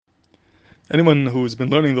Anyone who's been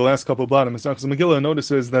learning the last couple of blot in Mesachas Megillah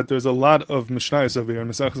notices that there's a lot of mishnayos over here in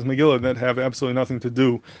Mesachas Megillah that have absolutely nothing to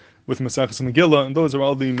do with Mesachas Megillah, and those are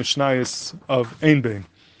all the mishnayos of Ein Bein.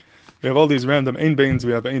 We have all these random Ein Beins.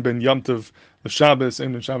 We have Ein Bein Yom Tov l'Shabbos,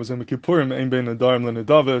 Ein Bein Shabbos and Kippurim, Ein Bein Adarim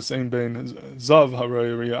l'Nedavos, Ein Bein Zav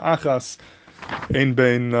Harayriya Achas, Ein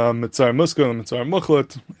Bein Mitzar Muskal and Mitzar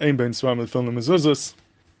Muchlet, Ein Bein Svarim l'Film l'Mezuzos,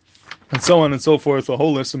 and so on and so forth. A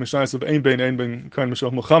whole list of mishnayos of Ein Bein Kain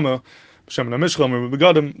Mishach Muchama, בשמן המשחה,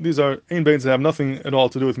 Begdim. These are Ein Beins that have nothing at all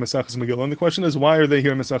to do with Mesachas Megillah. And the question is, why are they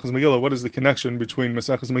here in Mesachas Megillah? What is the connection between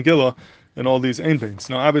Mesachas Megillah and all these Ein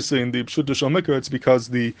Beins? Now, obviously, in the Pshuta Shal Mikra, it's because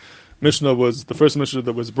the Mishnah was, the first Mishnah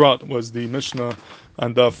that was brought was the Mishnah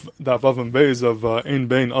on Daf Avim Beis of Ein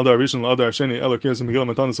Bein Adar Rishon Adar Sheni Ela Kirs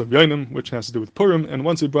Megillah Matanis of Yainim, which has to do with Purim. And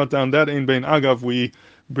once we brought down that Ein Bein Agav, we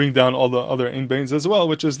bring down all the other Ein Beins as well,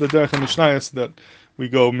 which is the Derech HaMishnayos that we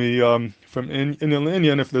go from Inyan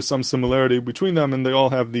Inyan if there's some similarity between them, and they all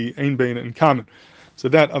have the Ein Bein in common. So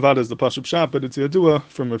that Avad is the Pashup Shap, but it's Yadua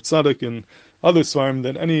from Rav Tzadok and other Svarim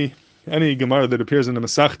that any Gemara that appears in the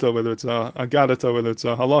Masechta, whether it's a Agadata, whether it's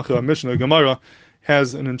a Halacha, a Mishnah, a Gemara,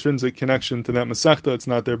 has an intrinsic connection to that Masechta. It's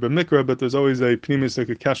not there b'mikra, but there's always a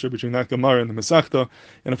pnimistic kasher between that Gemara and the Masechta.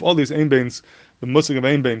 And if all these Ein Beins, the musik of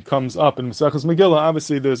Ein Bein comes up in Mesachas Megillah,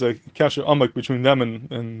 obviously there's a kasher amak between them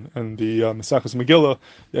and the Mesachas Megillah,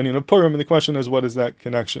 the הענין of Purim, and the question is, what is that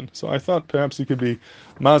connection? So I thought perhaps you could be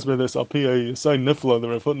masber this al pi a Yisai Nifla, the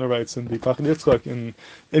Rav Hutner writes in the Pachad Yitzchak in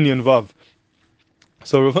Inyan Vav.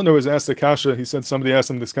 So Rav Hutner was asked a kasha. He said somebody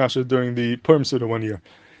asked him this kasha during the Purim Suda one year.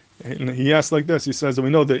 And he asked like this. He says that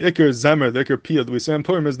we know the Iker Zemer, the Iker Piyad that we say in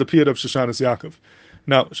Purim is the Piyad of Shoshanas Yaakov.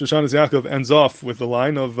 Now, Shoshanas Yaakov ends off with the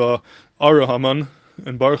line of Ara Haman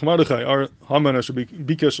and Baruch Mordechai. Ara Haman should be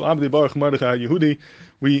Bikesh Abdi Baruch Mordechai Yehudi.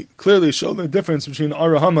 We clearly show the difference between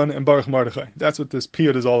Ara Haman and Baruch Mordechai. That's what this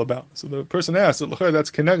Piyad is all about. So the person asked,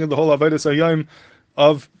 that's connected the whole Avodas Hayom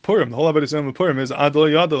of Purim. The whole Avodas Hayom of Purim is Adol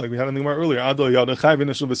Yada, like we had in the Gemara earlier. Adol Yada, Chayv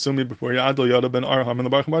Inishal V'Sumi before you. Adol Yada ben Arham and the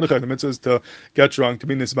Baruch Mordechai. The mitzvah is to get drunk, to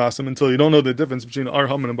be nisbasim, until you don't know the difference between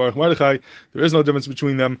Arham and Baruch Mordechai. There is no difference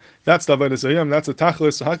between them. That's the Avodas Hayom. That's a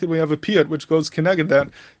tachlis. So how could we have a piyat which goes connected that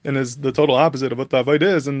and is the total opposite of what the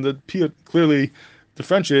avodah is? And the piyat clearly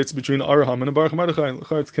differentiates between Arham and Baruch Mordechai.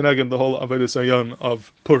 It's connected the whole Avodas Hayom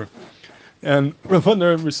of Purim. And Rav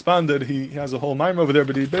Hutner responded. He has a whole mime over there,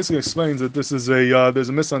 but he basically explains that this is there's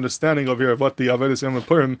a misunderstanding over here of what the Avodas Hayom of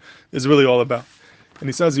Purim is really all about. And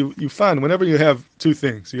he says you find whenever you have two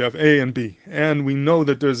things, you have A and B, and we know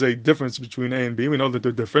that there's a difference between A and B. We know that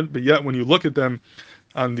they're different, but yet when you look at them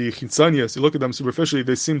on the chitzanias, you look at them superficially,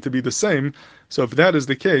 they seem to be the same. So if that is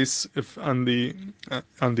the case, if on the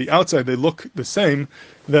outside they look the same,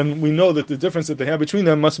 then we know that the difference that they have between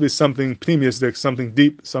them must be something pnimiistic, something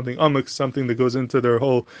deep, something amik, something that goes into their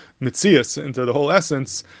whole mitzias, into the whole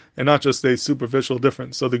essence, and not just a superficial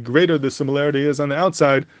difference. So the greater the similarity is on the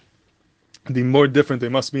outside, the more different they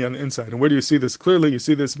must be on the inside. And where do you see this clearly? You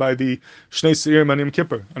see this by the Shnei Seirim on Yom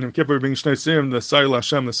Kippur. On Yom Kippur being Shnei Seirim, the Sar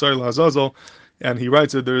L'Hashem, the Sar L'Azazel. And he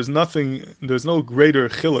writes that there's no greater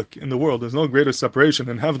chiluk in the world, there's no greater separation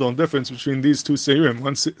and havdol difference between these two seirim.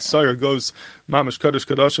 One sire goes mamash kadosh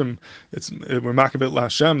kadashim, we're makabit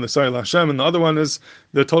laHashem, the sire laHashem, and the other one is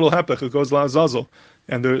the total hepech, it goes laAzazel.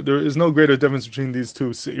 And there is no greater difference between these two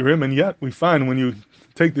seirim, and yet we find when you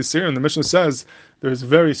take this seirim, the Mishnah says there's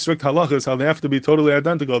very strict halachas how they have to be totally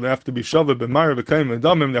identical. They have to be shavah b'mar v'kayim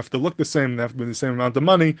v'damim. They have to look the same. They have to be the same amount of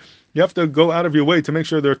money. You have to go out of your way to make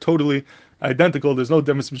sure they're totally identical. There's no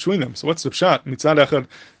difference between them. So what's the pshat? Mitzad echad,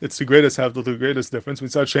 it's the greatest havdol, the greatest difference.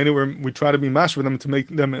 Mitzad sheni, we try to be mash for them to make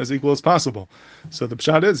them as equal as possible. So the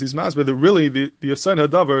pshat is he's masber that really the Yasai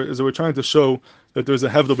Hadavar is that we're trying to show that there's a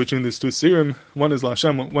havdol between these two serim. One is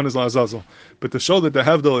laHashem, one is laAzazel. But to show that the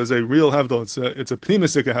havdol is a real havdol, it's a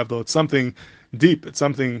pnimistic havdol. It's something deep. It's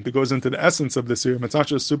something that goes into the essence of the serum. It's not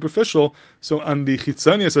just superficial. So on the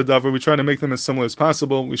chitzanias hadavar, we try to make them as similar as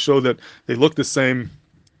possible. We show that they look the same.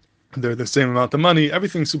 They're the same amount of money.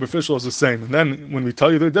 Everything superficial is the same. And then when we tell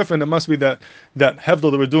you they're different, it must be that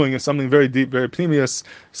hevdol that we're doing is something very deep, very pnimius,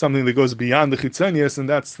 something that goes beyond the chitzanias, and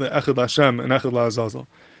that's the echad Hashem and echad la'azazel.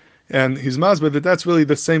 And he's masber that that's really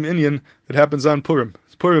the same inyan that happens on Purim.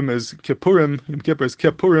 Purim is Kippurim, Yom Kippur is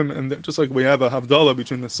Kippurim, and just like we have a havdalah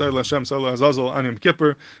between the Sar L'Hashem, Sar L'Azazel on Yom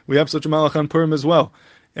Kippur, we have such a malach on Purim as well.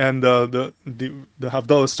 And the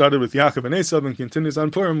havdalah started with Yaakov and Esav and continues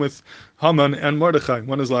on Purim with Haman and Mordechai.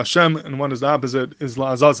 One is LaHashem and one is the opposite, is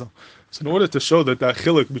LaAzazel. So in order to show that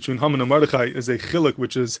chiluk between Haman and Mordechai is a chiluk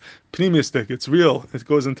which is pnimistic, it's real, it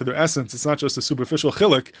goes into their essence, it's not just a superficial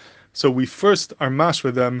chiluk, so we first are mash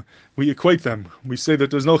with them, we equate them. We say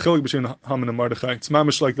that there's no chiluk between Haman and Mordechai. It's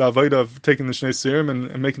mamish like the avodah of taking the shnei serim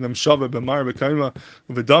and making them shava b'mar b'kaima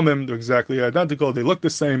v'damim. They're exactly identical. They look the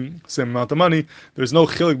same amount of money. There's no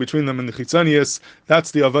chiluk between them in the chitzanius.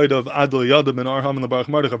 That's the avodah of adol yadav and ar Haman l'barach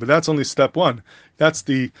Mordechai. But that's only step one. That's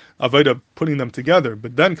the avodah of putting them together.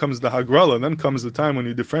 But then comes the hagrala. Then comes the time when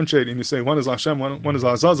you differentiate and you say one is Hashem, one is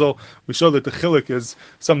Azazel. We show that the chiluk is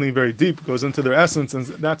something very deep, goes into their essence, and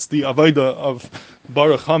that's the avodah of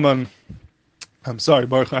Baruch Haman. I'm sorry,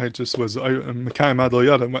 Baruch I just was Mekayim Adol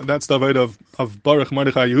Yada. That's the avodah of Baruch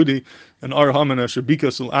Mordechai Yehudi and Ar Haman Asher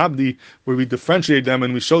Abdi, where we differentiate them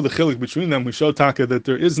and we show the chiluk between them. We show Taka that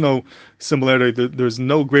there is no similarity, that there's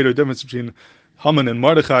no greater difference between Haman and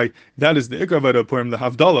Mordechai. That is the Ikra avodah of Purim, the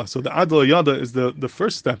Havdalah. So the Adol Yada is the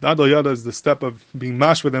first step. The Adol Yada is the step of being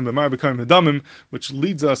mash with them, b'mar b'kaim v'damim, which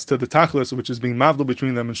leads us to the Tachlis, which is being mavdal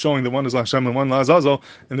between them and showing that one is Hashem and one La'azazel,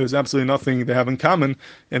 and there's absolutely nothing they have in common.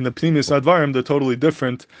 And the Pnimis Advarim, they're totally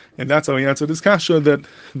different. And that's how we answer this kasha, that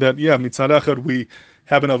mitzad echad we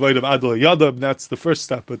have an avodah of Adol Yada. That's the first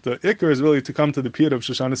step. But the Ikra is really to come to the piyut of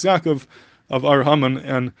Shoshanas Yaakov, of Ar Haman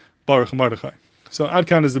and Baruch Mordechai. So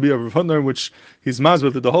Adkan is the Biur of Hutner, which he's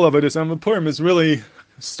mazvah that the whole avodas and Purim is really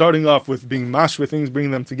starting off with being mash with things,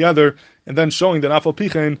 bringing them together, and then showing that Afal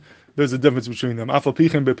Pichen, there's a difference between them. Afal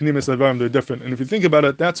Pichen be'pnimis advarim, they're different. And if you think about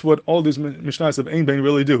it, that's what all these mishnayos of Ein Bein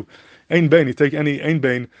really do. Ein Bein, you take any Ein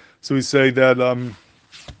Bein, so we say that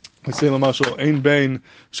we say l'mashal Ein Bein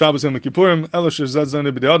Shabbos Yom Kippurim Ela Shezad Zane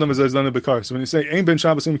B'Dei Adam Zane Zane B'Kar. So when you say Ein Bein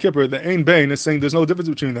Shabbos Yom Kippur, the Ein Bein is saying there's no difference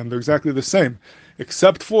between them. They're exactly the same,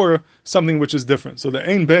 except for something which is different. So the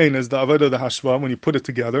Ein Bein is the avodah of the hashva. When you put it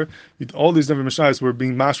together, all these different mishnayos, we're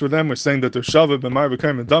being mashed with them. We're saying that they're shava b'mar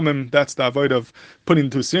b'kaim and damim. That's the avodah of putting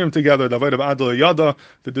the two serum together. The avodah of adol yada.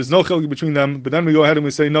 That there's no chiluk between them. But then we go ahead and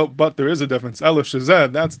we say no, but there is a difference. Ela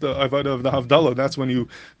shezed. That's the avodah of the havdalah. That's when you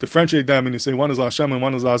differentiate them and you say one is Hashem and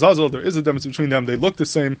one is Azazel. There is a difference between them. They look the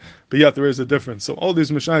same, but yet there is a difference. So all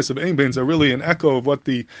these mishnayos of Ein Beins are really an echo of what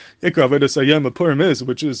the Ikra avodas hayom of Purim is,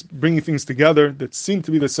 which is bringing things together that seem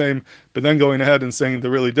to be the same, but then going ahead and saying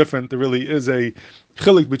they're really different. There really is a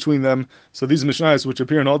chilik between them. So these mishnayos, which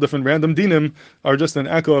appear in all different random dinim, are just an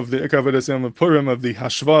echo of the Ikra avodas hayom of Purim, of the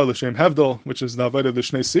hashva l'shem hevdol, which is the avodah of the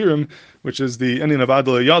shnei sirim, which is the הענין of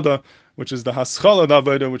adol yada, which is the haschala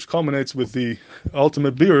avodah, which culminates with the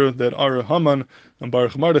ultimate biur that Ar Haman and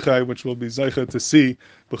Baruch Mordechai, which will be zeicha to see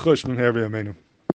b'chush b'mher v'yameinu.